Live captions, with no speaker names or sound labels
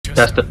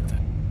Test it.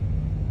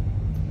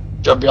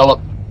 Jump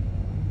yellow.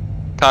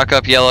 Cock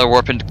up yellow,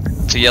 warp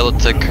into yellow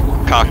to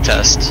cock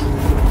test.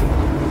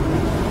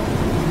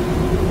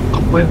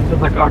 Wait,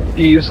 like cock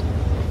thieves.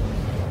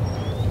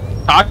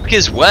 Cock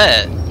is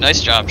wet.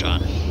 Nice job,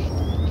 John.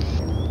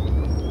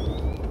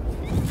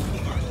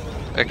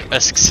 A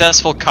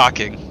successful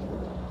cocking.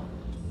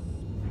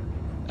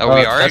 Oh,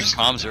 we are in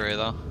comms array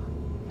though.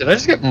 Did I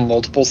just get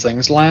multiple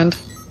things land?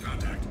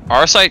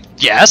 Our site?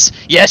 Yes!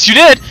 Yes, you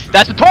did!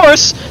 That's a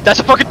Taurus!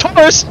 That's a fucking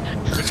Taurus!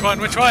 Which one?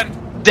 Which one?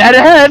 Dead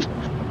ahead!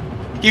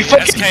 He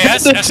fucking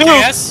SKS? gunned it too!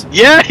 SKS?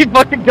 Yeah, he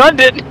fucking gunned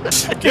it!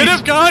 Get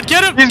him, God!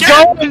 Get him! He's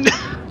Get going!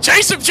 him!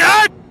 Chase him,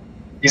 John!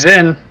 He's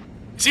in.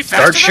 Is he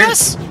faster than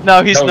us?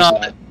 No, he's No, he's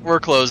not. not.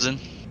 We're closing.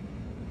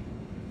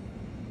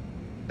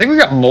 I think we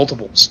got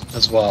multiples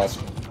as well.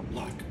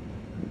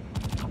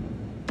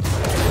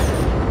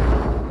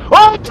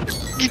 Oh!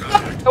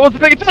 I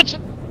wasn't paying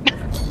attention!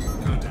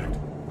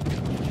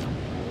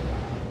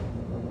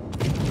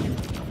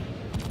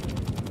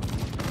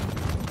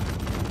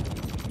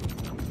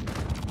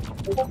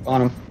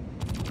 On him.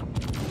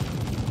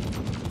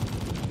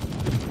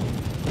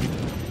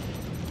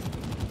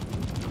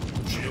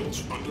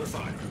 Shields under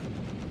fire.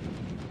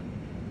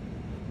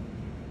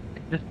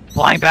 Just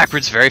flying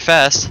backwards very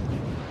fast.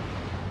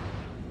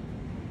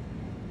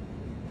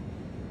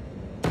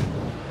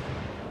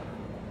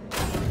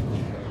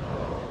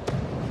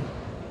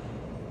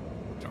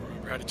 Don't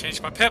remember how to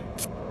change my pip.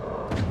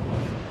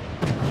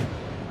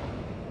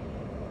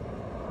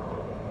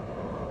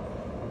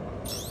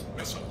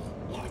 Missile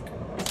lock.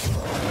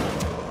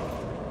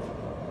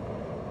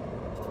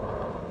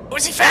 Oh,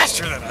 is he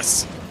faster than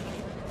us?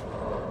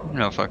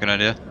 No fucking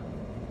idea.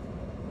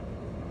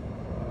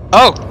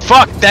 Oh,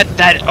 fuck!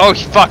 Oh,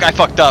 fuck, I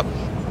fucked up.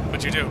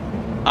 What'd you do?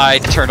 I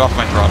turned off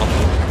my throttle.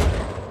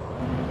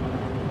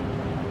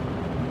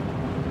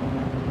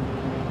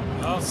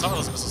 Well, some of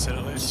those missiles hit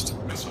at least.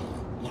 Missile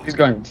lock. He's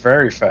going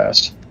very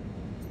fast.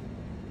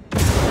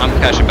 I'm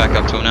catching back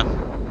up to him now.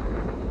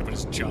 What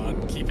is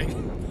John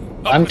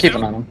keeping? I'm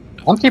keeping on him.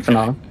 I'm keeping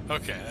on him.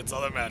 Okay, that's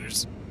all that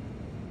matters.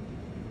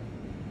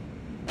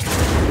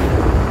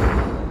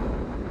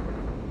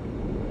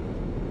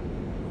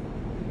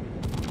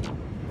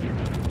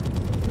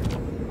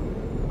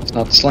 It's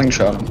not the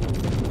slingshot him.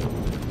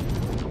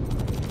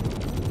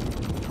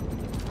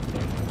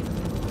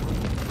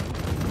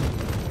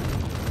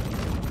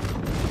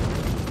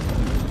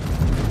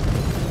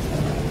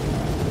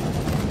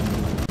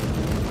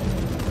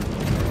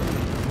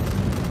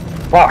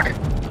 Fuck!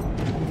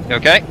 You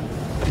okay?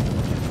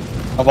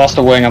 I've lost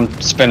a wing, I'm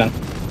spinning.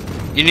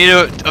 You need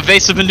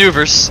evasive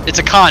maneuvers. It's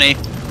a Connie.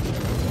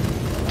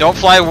 Don't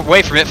fly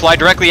away from it, fly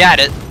directly at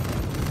it.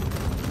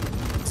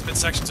 This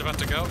midsection's about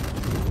to go.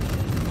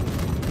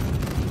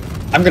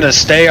 I'm gonna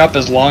stay up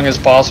as long as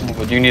possible,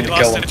 but you need to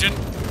kill him. Engine.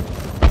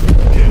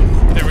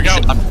 There we go.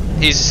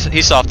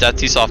 He's soft death,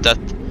 he's soft death.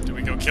 Do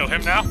we go kill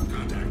him now?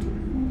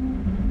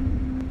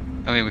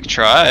 I mean, we can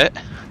try it.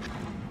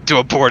 Do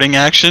a boarding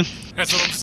action. That's what I'm